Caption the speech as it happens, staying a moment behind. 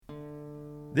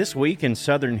This week in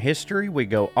Southern history, we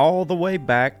go all the way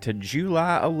back to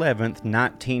July 11th,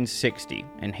 1960,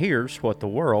 and here's what the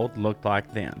world looked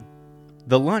like then.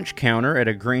 The lunch counter at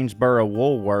a Greensboro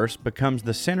Woolworths becomes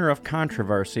the center of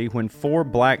controversy when 4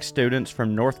 black students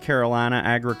from North Carolina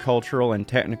Agricultural and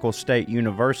Technical State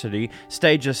University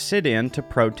stage a sit-in to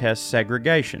protest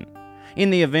segregation. In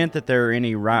the event that there are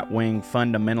any right-wing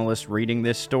fundamentalists reading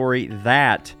this story,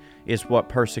 that is what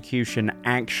persecution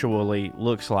actually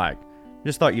looks like.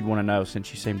 Just thought you'd want to know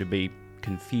since you seem to be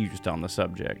confused on the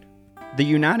subject. The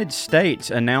United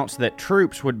States announced that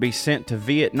troops would be sent to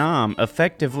Vietnam,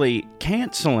 effectively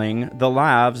canceling the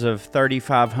lives of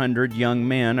 3,500 young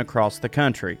men across the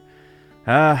country.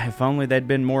 If only they'd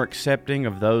been more accepting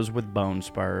of those with bone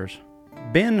spurs.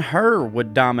 Ben-Hur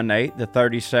would dominate the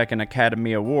 32nd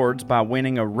Academy Awards by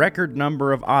winning a record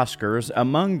number of Oscars,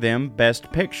 among them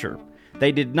Best Picture.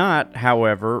 They did not,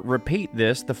 however, repeat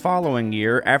this the following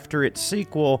year after its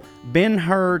sequel,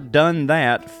 Ben-Hur Done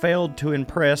That, failed to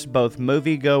impress both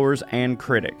moviegoers and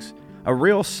critics. A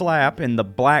real slap in the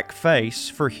black face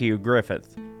for Hugh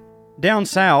Griffith. Down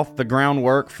south, the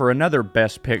groundwork for another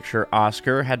Best Picture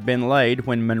Oscar had been laid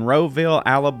when Monroeville,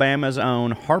 Alabama's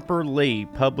own Harper Lee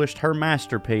published her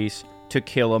masterpiece, To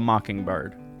Kill a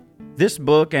Mockingbird. This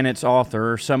book and its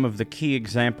author are some of the key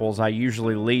examples I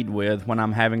usually lead with when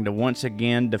I'm having to once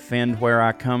again defend where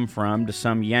I come from to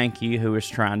some Yankee who is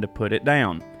trying to put it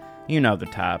down. You know the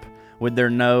type, with their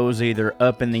nose either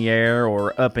up in the air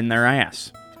or up in their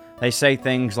ass. They say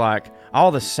things like,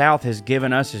 all the South has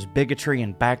given us is bigotry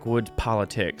and backwoods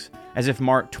politics, as if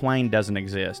Mark Twain doesn't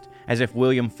exist, as if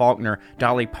William Faulkner,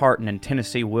 Dolly Parton, and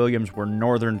Tennessee Williams were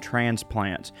northern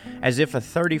transplants, as if a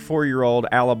 34-year-old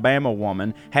Alabama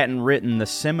woman hadn't written the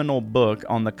seminal book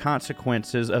on the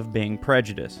consequences of being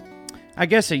prejudiced. I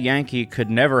guess a Yankee could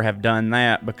never have done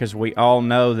that because we all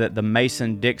know that the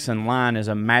Mason-Dixon line is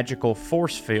a magical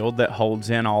force field that holds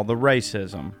in all the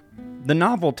racism. The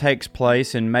novel takes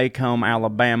place in Macomb,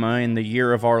 Alabama in the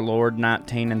year of our Lord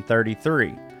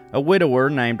 1933. A widower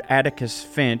named Atticus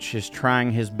Finch is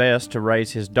trying his best to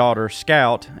raise his daughter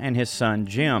Scout and his son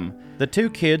Jim. The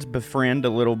 2 kids befriend a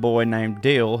little boy named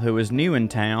Dill who is new in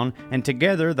town, and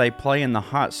together they play in the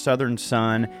hot southern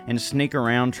sun and sneak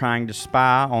around trying to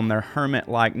spy on their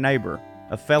hermit-like neighbor,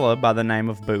 a fella by the name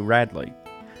of Boo Radley.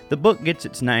 The book gets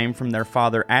its name from their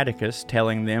father Atticus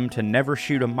telling them to never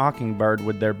shoot a mockingbird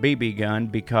with their BB gun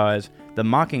because the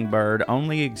mockingbird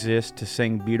only exists to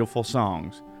sing beautiful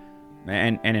songs.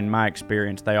 And in my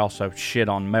experience, they also shit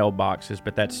on mailboxes,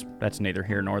 but that's neither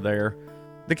here nor there.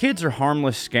 The kids are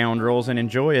harmless scoundrels and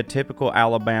enjoy a typical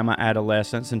Alabama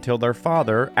adolescence until their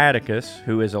father, Atticus,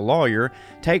 who is a lawyer,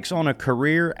 takes on a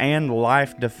career and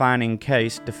life-defining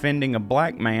case defending a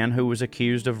black man who was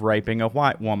accused of raping a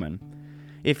white woman.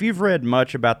 If you've read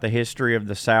much about the history of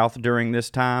the South during this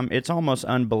time, it's almost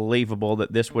unbelievable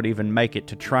that this would even make it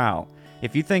to trial.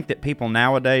 If you think that people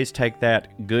nowadays take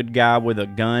that good guy with a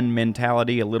gun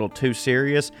mentality a little too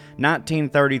serious,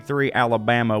 1933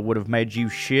 Alabama would have made you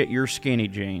shit your skinny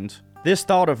jeans. This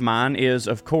thought of mine is,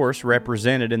 of course,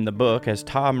 represented in the book as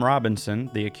Tom Robinson,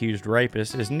 the accused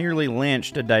rapist, is nearly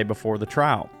lynched a day before the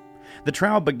trial. The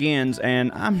trial begins,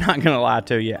 and I'm not going to lie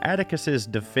to you, Atticus's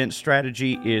defense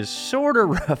strategy is sort of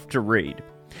rough to read.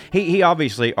 He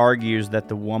obviously argues that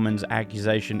the woman's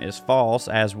accusation is false,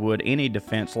 as would any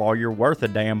defense lawyer worth a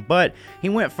damn, but he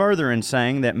went further in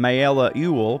saying that Mayella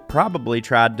Ewell probably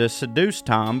tried to seduce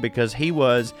Tom because he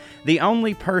was the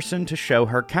only person to show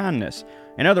her kindness.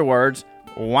 In other words,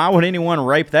 why would anyone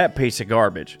rape that piece of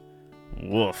garbage?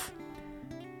 Woof.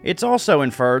 It's also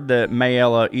inferred that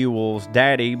Mayella Ewell's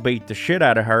daddy beat the shit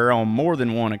out of her on more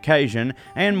than one occasion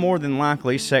and more than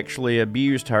likely sexually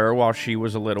abused her while she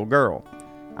was a little girl.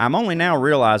 I'm only now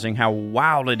realizing how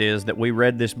wild it is that we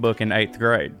read this book in 8th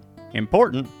grade.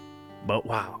 Important, but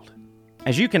wild.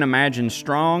 As you can imagine,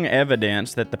 strong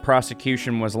evidence that the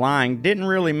prosecution was lying didn't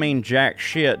really mean jack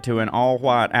shit to an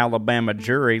all-white Alabama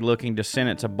jury looking to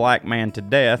sentence a black man to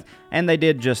death, and they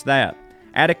did just that.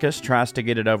 Atticus tries to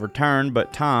get it overturned,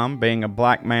 but Tom, being a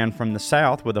black man from the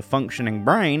South with a functioning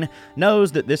brain,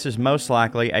 knows that this is most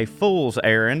likely a fool's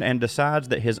errand and decides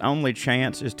that his only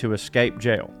chance is to escape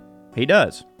jail. He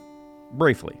does.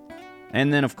 Briefly.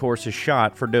 And then, of course, is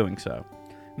shot for doing so.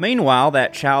 Meanwhile,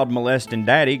 that child-molesting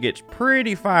daddy gets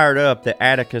pretty fired up that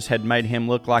Atticus had made him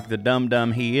look like the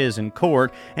dum-dum he is in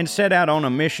court and set out on a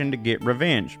mission to get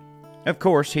revenge. Of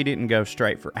course, he didn't go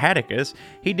straight for Atticus.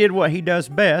 He did what he does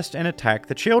best and attacked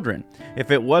the children. If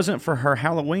it wasn't for her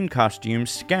Halloween costume,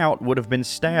 Scout would have been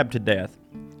stabbed to death.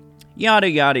 Yada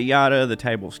yada yada, the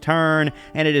tables turn,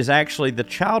 and it is actually the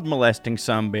child-molesting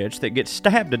sumbitch that gets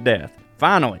stabbed to death.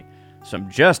 Finally, Some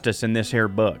justice in this here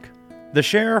book. The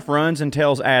sheriff runs and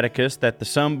tells Atticus that the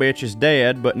sumbitch is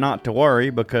dead, but not to worry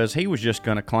because he was just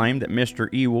going to claim that Mr.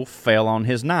 Ewell fell on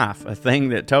his knife, a thing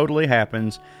that totally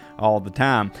happens all the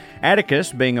time.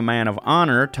 Atticus, being a man of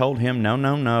honor, told him,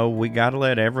 no, we gotta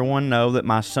let everyone know that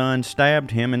my son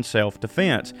stabbed him in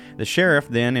self-defense. The sheriff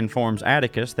then informs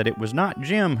Atticus that it was not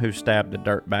Jim who stabbed the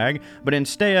dirtbag, but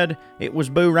instead, it was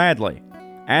Boo Radley.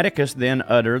 Atticus then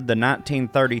uttered the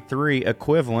 1933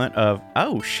 equivalent of,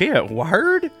 "Oh shit,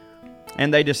 word?"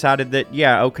 And they decided that,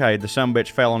 yeah, okay, the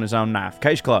sumbitch fell on his own knife.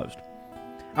 Case closed.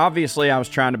 Obviously, I was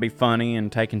trying to be funny and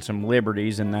taking some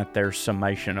liberties in that there's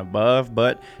summation above,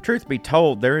 but truth be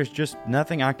told, there is just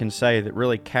nothing I can say that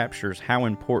really captures how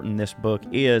important this book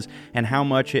is and how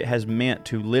much it has meant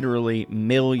to literally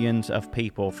millions of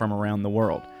people from around the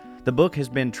world. The book has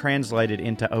been translated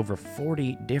into over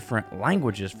 40 different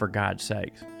languages, for God's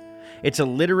sakes. It's a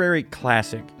literary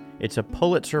classic. It's a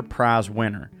Pulitzer Prize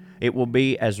winner. It will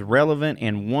be as relevant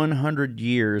in 100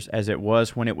 years as it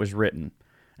was when it was written.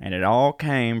 And it all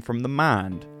came from the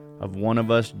mind of one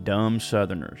of us dumb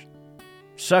Southerners.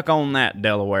 Suck on that,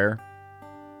 Delaware.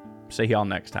 See y'all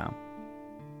next time.